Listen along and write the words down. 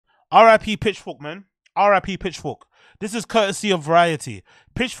R.I.P. Pitchfork, man. R.I.P. Pitchfork. This is courtesy of Variety.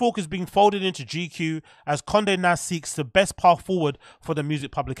 Pitchfork is being folded into GQ as Condé Nast seeks the best path forward for the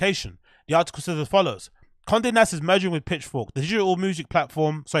music publication. The article says as follows. Condé Nast is merging with Pitchfork, the digital music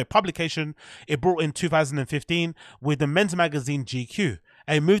publication it brought in 2015 with the men's magazine GQ.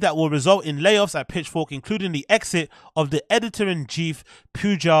 A move that will result in layoffs at Pitchfork, including the exit of the editor-in-chief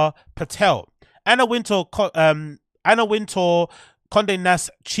Pooja Patel. Anna Wintour, Condé Nast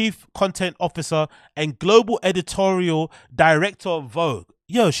Chief Content Officer and Global Editorial Director of Vogue.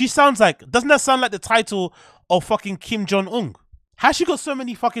 Yo, she sounds like, doesn't that sound like the title of fucking Kim Jong-un? How's she got so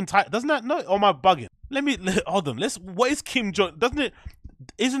many fucking titles? Doesn't that, no, or am I bugging? Hold on, what is Kim Jong,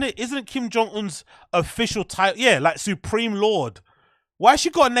 isn't Kim Jong-un's official title? Yeah, like Supreme Lord. Why has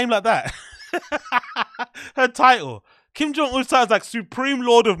she got a name like that? Her title. Kim Jong-un's title is like Supreme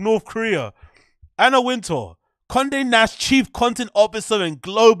Lord of North Korea. Anna Wintour, Condé Nast Chief Content Officer and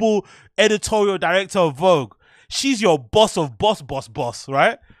Global Editorial Director of Vogue. She's your boss of boss,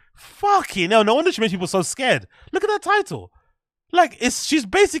 right? Fucking hell, no wonder she makes people so scared. Look at that title. Like, she's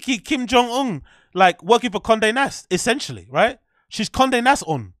basically Kim Jong-un, like, working for Condé Nast, essentially, right? She's Condé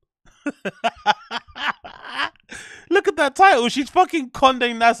Nast-un. Look at that title. She's fucking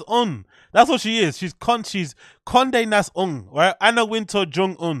Condé Nast-un. That's what she is. She's Condé Nast-un, right? Anna Wintour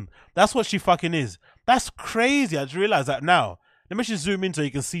Jong-un. That's what she fucking is. That's crazy. I just realized that now. Let me just zoom in so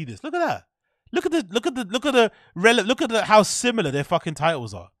you can see this. Look at that. Look at how similar their fucking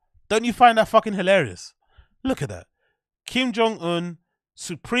titles are. Don't you find that fucking hilarious? Look at that. Kim Jong-un,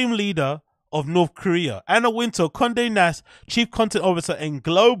 Supreme Leader of North Korea. Anna Wintour, Condé Nast, Chief Content Officer and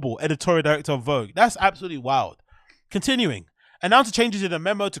Global Editorial Director of Vogue. That's absolutely wild. Continuing. Announced changes in a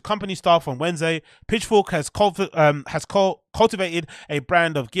memo to company staff on Wednesday. Pitchfork has cultivated a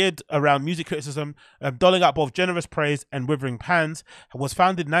brand of geared around music criticism, doling out both generous praise and withering pans. It was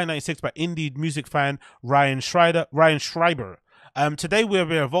founded in 1996 by indie music fan Ryan Schreiber. Today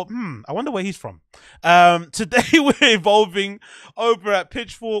we're evolving. I wonder where he's from. Today we're evolving over at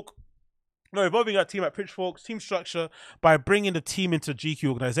Pitchfork. No, evolving our team at Pitchfork's team structure by bringing the team into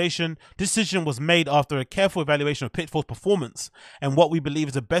GQ organization. Decision was made after a careful evaluation of Pitchfork's performance and what we believe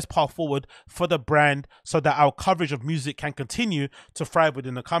is the best path forward for the brand so that our coverage of music can continue to thrive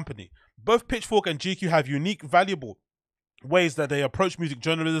within the company. Both Pitchfork and GQ have unique, valuable ways that they approach music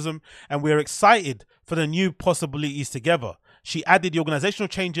journalism, and we're excited for the new possibilities together. She added the organizational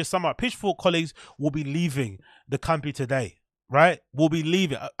changes. Some of our Pitchfork colleagues will be leaving the company today. Right? Will be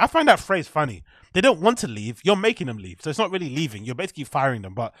leaving. I find that phrase funny. They don't want to leave. You're making them leave. So it's not really leaving. You're basically firing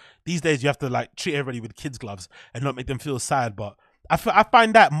them. But these days you have to like treat everybody with kids gloves and not make them feel sad. But I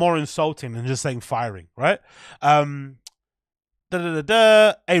find that more insulting than just saying firing. Right? A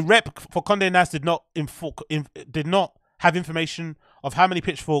rep for Condé Nast did not have information of how many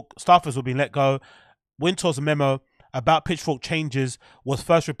Pitchfork staffers will be let go. Wintour's memo about Pitchfork changes was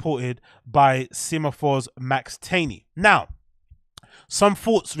first reported by Semaphore's Max Taney. Now, some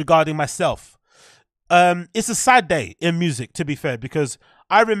thoughts regarding myself. It's a sad day in music, to be fair, because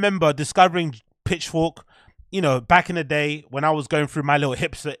I remember discovering Pitchfork, you know, back in the day when I was going through my little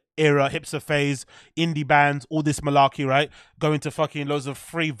hipster era, hipster phase, indie bands, all this malarkey, right? Going to fucking loads of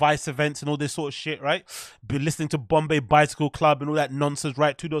free Vice events and all this sort of shit, right? Be listening to Bombay Bicycle Club and all that nonsense,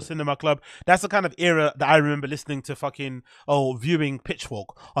 right? Two Door Cinema Club. That's the kind of era that I remember listening to fucking, viewing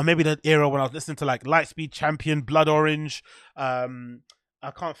Pitchfork. Or maybe the era when I was listening to like Lightspeed Champion, Blood Orange. I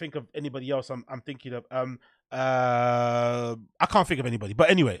can't think of anybody else I'm thinking of. I can't think of anybody, but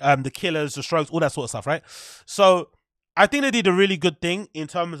anyway, the Killers, the Strokes, all that sort of stuff, right? So I think they did a really good thing in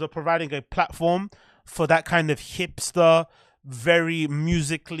terms of providing a platform for that kind of hipster, very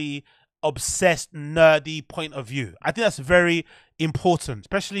musically obsessed, nerdy point of view. I think that's very important,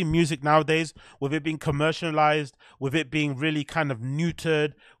 especially music nowadays, with it being commercialized, with it being really kind of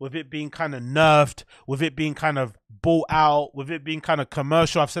neutered, with it being kind of nerfed, with it being kind of bought out, with it being kind of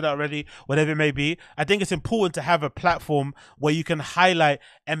commercial. I've said that already, whatever it may be. I think it's important to have a platform where you can highlight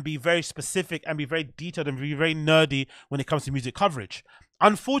and be very specific and be very detailed and be very nerdy when it comes to music coverage.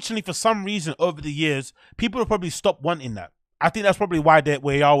 Unfortunately, for some reason over the years, people have probably stopped wanting that. I think that's probably why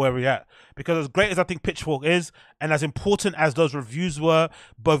we are where we're at. Because as great as I think Pitchfork is, and as important as those reviews were,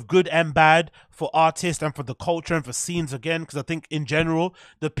 both good and bad, for artists and for the culture and for scenes again, because I think in general,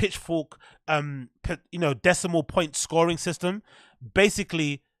 the Pitchfork, decimal point scoring system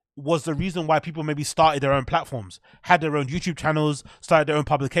basically was the reason why people maybe started their own platforms, had their own YouTube channels, started their own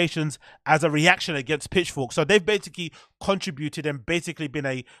publications as a reaction against Pitchfork. So they've basically contributed and basically been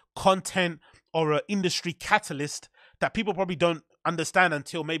a content or an industry catalyst that people probably don't understand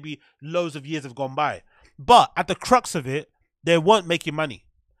until maybe loads of years have gone by. But at the crux of it, they weren't making money.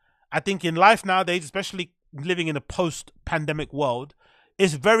 I think in life nowadays, especially living in a post-pandemic world,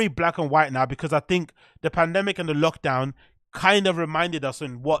 it's very black and white now, because I think the pandemic and the lockdown kind of reminded us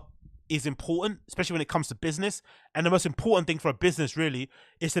on what is important, especially when it comes to business. And the most important thing for a business really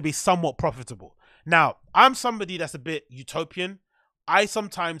is to be somewhat profitable. Now, I'm somebody that's a bit utopian. I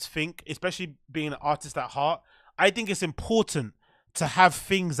sometimes think, especially being an artist at heart, I think it's important to have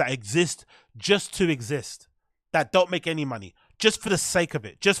things that exist just to exist, that don't make any money, just for the sake of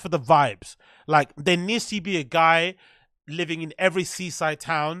it, just for the vibes. Like, there needs to be a guy living in every seaside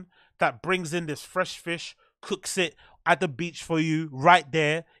town that brings in this fresh fish, cooks it at the beach for you, right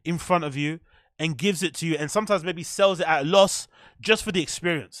there in front of you, and gives it to you, and sometimes maybe sells it at a loss just for the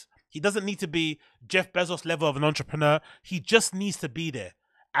experience. He doesn't need to be Jeff Bezos level of an entrepreneur. He just needs to be there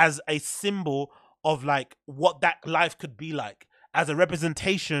as a symbol of like what that life could be like, as a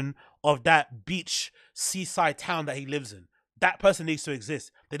representation of that beach seaside town that he lives in. That person needs to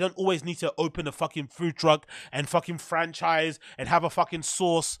exist. They don't always need to open a fucking food truck and fucking franchise and have a fucking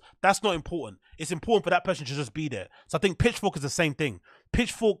sauce. That's not important. It's important for that person to just be there. So I think Pitchfork is the same thing.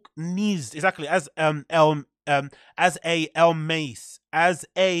 Pitchfork needs, exactly as A.L. Me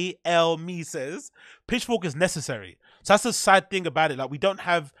says, Pitchfork is necessary. So that's the sad thing about it. Like, we don't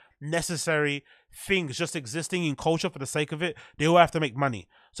have necessary things just existing in culture for the sake of it. They all have to make money.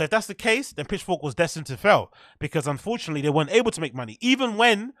 So if that's the case, then Pitchfork was destined to fail, because unfortunately they weren't able to make money. Even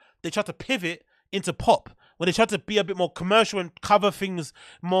when they tried to pivot into pop, when they tried to be a bit more commercial and cover things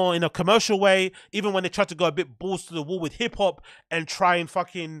more in a commercial way, even when they tried to go a bit balls to the wall with hip hop and try and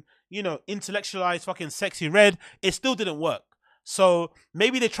fucking, you know, intellectualize fucking Sexy Red, it still didn't work. So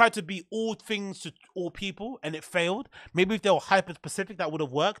maybe they tried to be all things to all people and it failed. Maybe if they were hyper specific, that would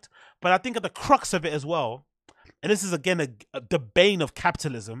have worked. But I think at the crux of it as well, and this is again the bane of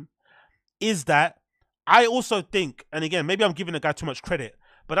capitalism, is that I also think, and again, maybe I'm giving the guy too much credit,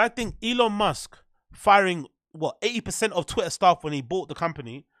 but I think Elon Musk firing, what, 80% of Twitter staff when he bought the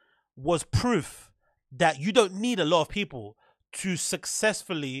company was proof that you don't need a lot of people to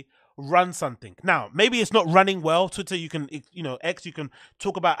successfully run something. Now, maybe it's not running well. Twitter, you can, you know, X, you can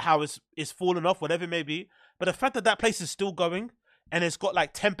talk about how it's fallen off, whatever it may be. But the fact that that place is still going and it's got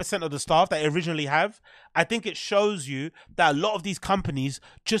like 10% of the staff that it originally have, I think it shows you that a lot of these companies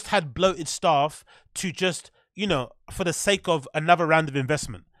just had bloated staff to just, you know, for the sake of another round of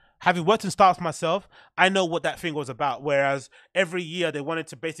investment. Having worked in startups myself, I know what that thing was about. Whereas every year they wanted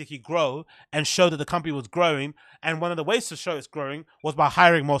to basically grow and show that the company was growing. And one of the ways to show it's growing was by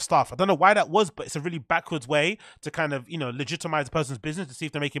hiring more staff. I don't know why that was, but it's a really backwards way to kind of, you know, legitimize a person's business to see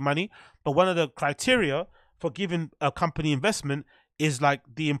if they're making money. But one of the criteria for giving a company investment is like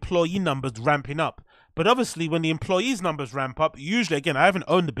the employee numbers ramping up. But obviously when the employees numbers ramp up, usually, again, I haven't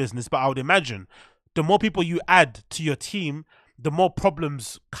owned the business, but I would imagine the more people you add to your team, the more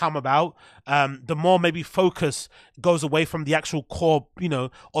problems come about, the more maybe focus goes away from the actual core, you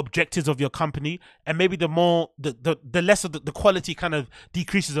know, objectives of your company, and maybe the more the less of the quality kind of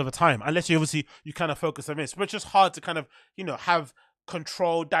decreases over time, unless you obviously you kind of focus on this. But it's just hard to kind of, you know, have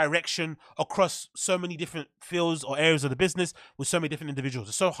control, direction across so many different fields or areas of the business with so many different individuals.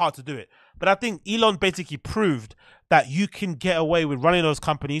 It's so hard to do it. But I think Elon basically proved that you can get away with running those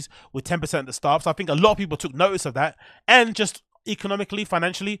companies with 10% of the staff. So I think a lot of people took notice of that, and just economically,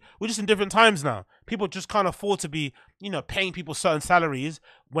 financially, we're just in different times now. People just can't afford to be, you know, paying people certain salaries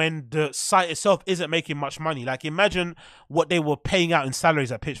when the site itself isn't making much money. Like, imagine what they were paying out in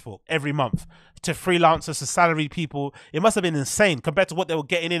salaries at Pitchfork every month to freelancers, to salaried people. It must have been insane compared to what they were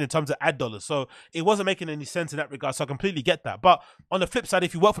getting in terms of ad dollars. So it wasn't making any sense in that regard. So I completely get that. But on the flip side,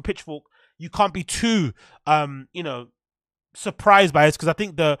 if you work for Pitchfork, you can't be too, you know, surprised by it, because I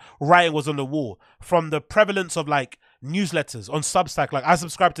think the writing was on the wall from the prevalence of like newsletters on Substack. Like, I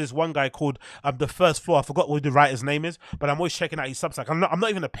subscribe to this one guy called The First Floor. I forgot what the writer's name is, but I'm always checking out his Substack. I'm not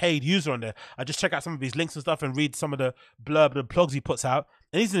even a paid user on there. I just check out some of his links and stuff and read some of the blurb, the blogs he puts out.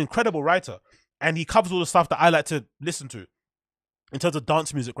 And he's an incredible writer, and he covers all the stuff that I like to listen to in terms of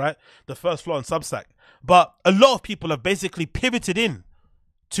dance music, right? The First Floor on Substack. But a lot of people have basically pivoted in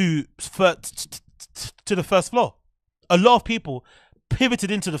to the First Floor. A lot of people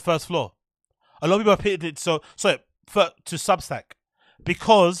pivoted into the First Floor. A lot of people have pivoted to Substack,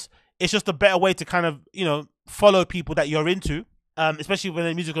 because it's just a better way to kind of, you know, follow people that you're into, especially when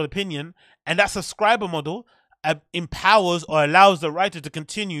they're musical opinion. And that subscriber model empowers or allows the writer to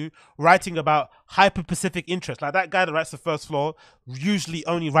continue writing about hyper-specific interests. Like that guy that writes The First Floor usually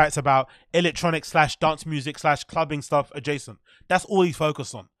only writes about electronic / dance music / clubbing stuff adjacent. That's all he's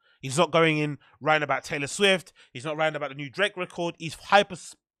focused on. He's not going in writing about Taylor Swift. He's not writing about the new Drake record. He's hyper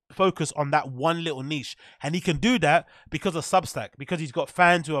focus on that one little niche, and he can do that because of Substack, because he's got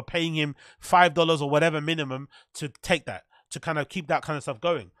fans who are paying him $5 or whatever minimum to take that, to kind of keep that kind of stuff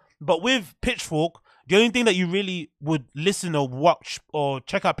going. But with Pitchfork, the only thing that you really would listen or watch or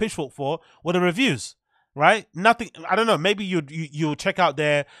check out Pitchfork for were the reviews, right? Nothing. I don't know. Maybe you'll check out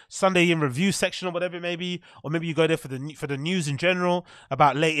their Sunday in review section or whatever, maybe, or maybe you go there for the news in general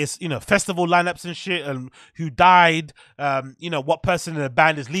about latest, festival lineups and shit, and who died, what person in the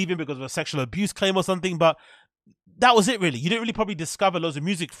band is leaving because of a sexual abuse claim or something. But that was it, really. You didn't really probably discover loads of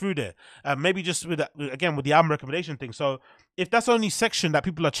music through there. Maybe just with the album recommendation thing. So if that's the only section that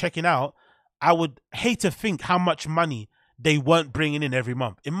people are checking out, I would hate to think how much money they weren't bringing in every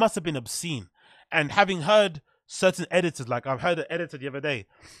month. It must have been obscene. And having heard certain editors, like I've heard an editor the other day,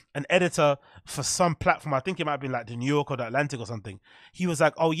 an editor for some platform, I think it might have been like the New York or the Atlantic or something. He was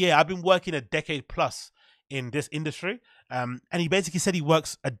like, oh yeah, I've been working a decade plus in this industry. And he basically said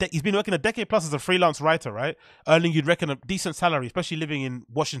he's been working a decade plus as a freelance writer, right? Earning, you'd reckon, a decent salary, especially living in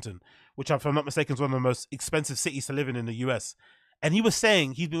Washington, which, if I'm not mistaken, is one of the most expensive cities to live in the US. And he was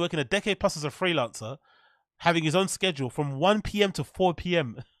saying he's been working a decade plus as a freelancer, having his own schedule from 1 p.m. to 4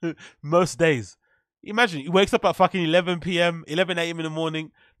 p.m. most days. Imagine, he wakes up at fucking 11 p.m., 11 a.m. in the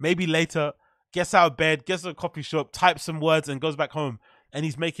morning, maybe later, gets out of bed, gets to a coffee shop, types some words, and goes back home. And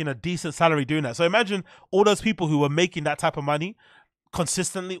he's making a decent salary doing that. So imagine all those people who were making that type of money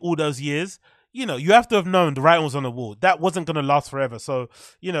consistently all those years. You have to have known the writing was on the wall. That wasn't going to last forever. So,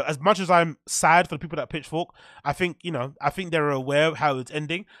 as much as I'm sad for the people that Pitchfork, I think they're aware of how it's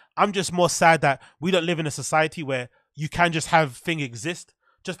ending. I'm just more sad that we don't live in a society where you can just have things exist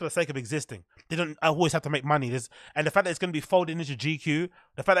just for the sake of existing. They don't always have to make money. And the fact that it's going to be folded into GQ,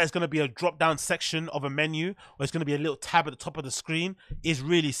 the fact that it's going to be a drop-down section of a menu, or it's going to be a little tab at the top of the screen, is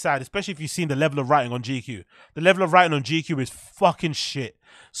really sad, especially if you've seen the level of writing on GQ. The level of writing on GQ is fucking shit.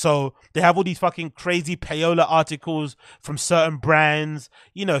 So they have all these fucking crazy payola articles from certain brands.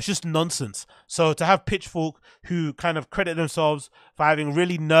 It's just nonsense. So to have Pitchfork, who kind of credit themselves for having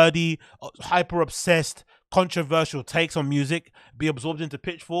really nerdy, hyper-obsessed, controversial takes on music, be absorbed into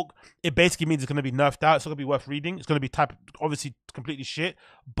Pitchfork, it basically means it's going to be nerfed out. It's not going to be worth reading. It's going to be obviously completely shit,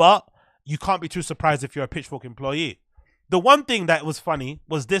 but you can't be too surprised if you're a Pitchfork employee. The one thing that was funny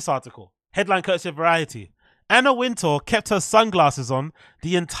was this article. Headline courtesy of Variety. Anna Wintour kept her sunglasses on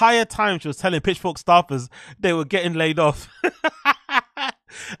the entire time she was telling Pitchfork staffers they were getting laid off.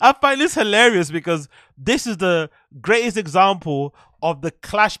 I find this hilarious because this is the greatest example of the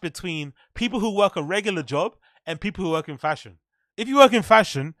clash between people who work a regular job and people who work in fashion. If you work in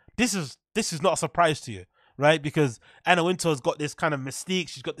fashion, this is not a surprise to you, right? Because Anna Wintour's got this kind of mystique.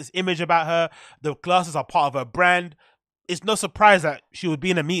 She's got this image about her. The glasses are part of her brand. It's no surprise that she would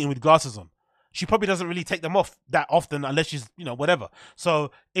be in a meeting with glasses on. She probably doesn't really take them off that often unless she's, whatever.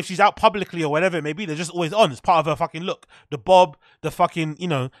 So if she's out publicly or whatever it may be, they're just always on. It's part of her fucking look. The bob, the fucking,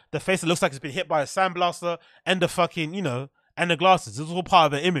 the face that looks like it's been hit by a sandblaster, and the fucking, and the glasses. It's all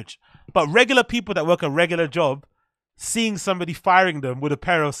part of her image. But regular people that work a regular job, seeing somebody firing them with a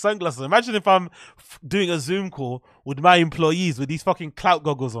pair of sunglasses. Imagine if I'm doing a Zoom call with my employees with these fucking clout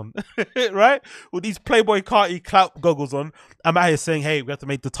goggles on, right? With these Playboy Carti clout goggles on. I'm out here saying, hey, we have to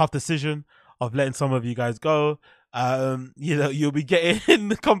make the tough decision of letting some of you guys go. You'll be getting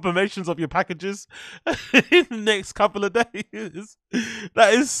confirmations of your packages in the next couple of days.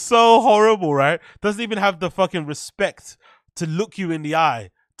 That is so horrible, right? Doesn't even have the fucking respect to look you in the eye,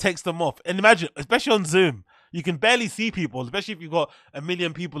 takes them off. And imagine, especially on Zoom, you can barely see people, especially if you've got 1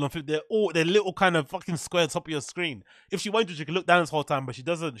 million people and they're little kind of fucking square top of your screen. If she wanted to, she could look down this whole time, but she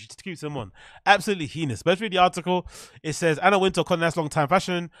doesn't. She just keeps them on. Absolutely heinous. Especially the article, it says Anna Wintour, Condé long time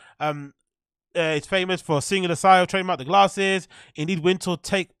fashion. It's famous for singing the style, trademark the glasses. Indeed, Wintour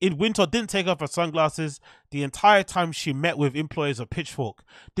didn't take off her sunglasses the entire time she met with employees of Pitchfork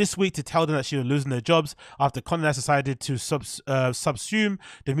this week to tell them that she was losing their jobs after Condé Nast decided to subsume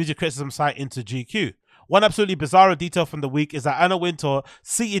the music criticism site into GQ. One absolutely bizarre detail from the week is that Anna Wintour,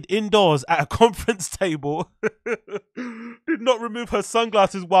 seated indoors at a conference table, did not remove her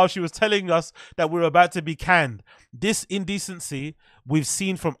sunglasses while she was telling us that we were about to be canned. This indecency we've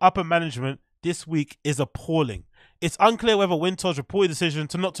seen from upper management this week is appalling. It's unclear whether Wintour's reported decision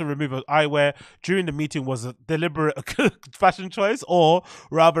not to remove her eyewear during the meeting was a deliberate fashion choice, or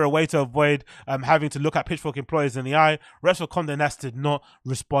rather a way to avoid having to look at Pitchfork employees in the eye. Reps for Condé Nast did not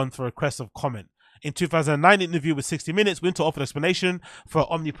respond for requests of comment. In 2009 interview with 60 Minutes, Wintour offered explanation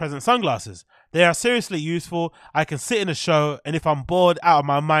for omnipresent sunglasses. They are seriously useful. I can sit in a show, and if I'm bored out of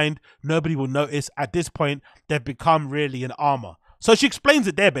my mind, nobody will notice. At this point, they've become really an armor. So she explains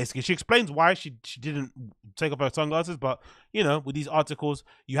it there, basically. She explains why she didn't take off her sunglasses. But, you know, with these articles,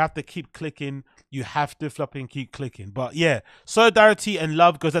 you have to keep clicking. You have to flipping keep clicking. But, yeah, solidarity and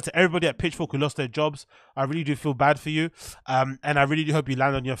love goes out to everybody at Pitchfork who lost their jobs. I really do feel bad for you. And I really do hope you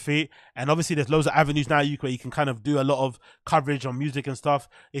land on your feet. And obviously, there's loads of avenues now where you can kind of do a lot of coverage on music and stuff.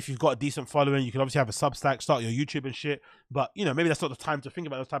 If you've got a decent following, you can obviously have a Substack, start your YouTube and shit. But, you know, maybe that's not the time to think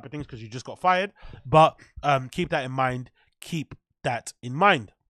about those type of things because you just got fired. But keep that in mind. Keep that in mind.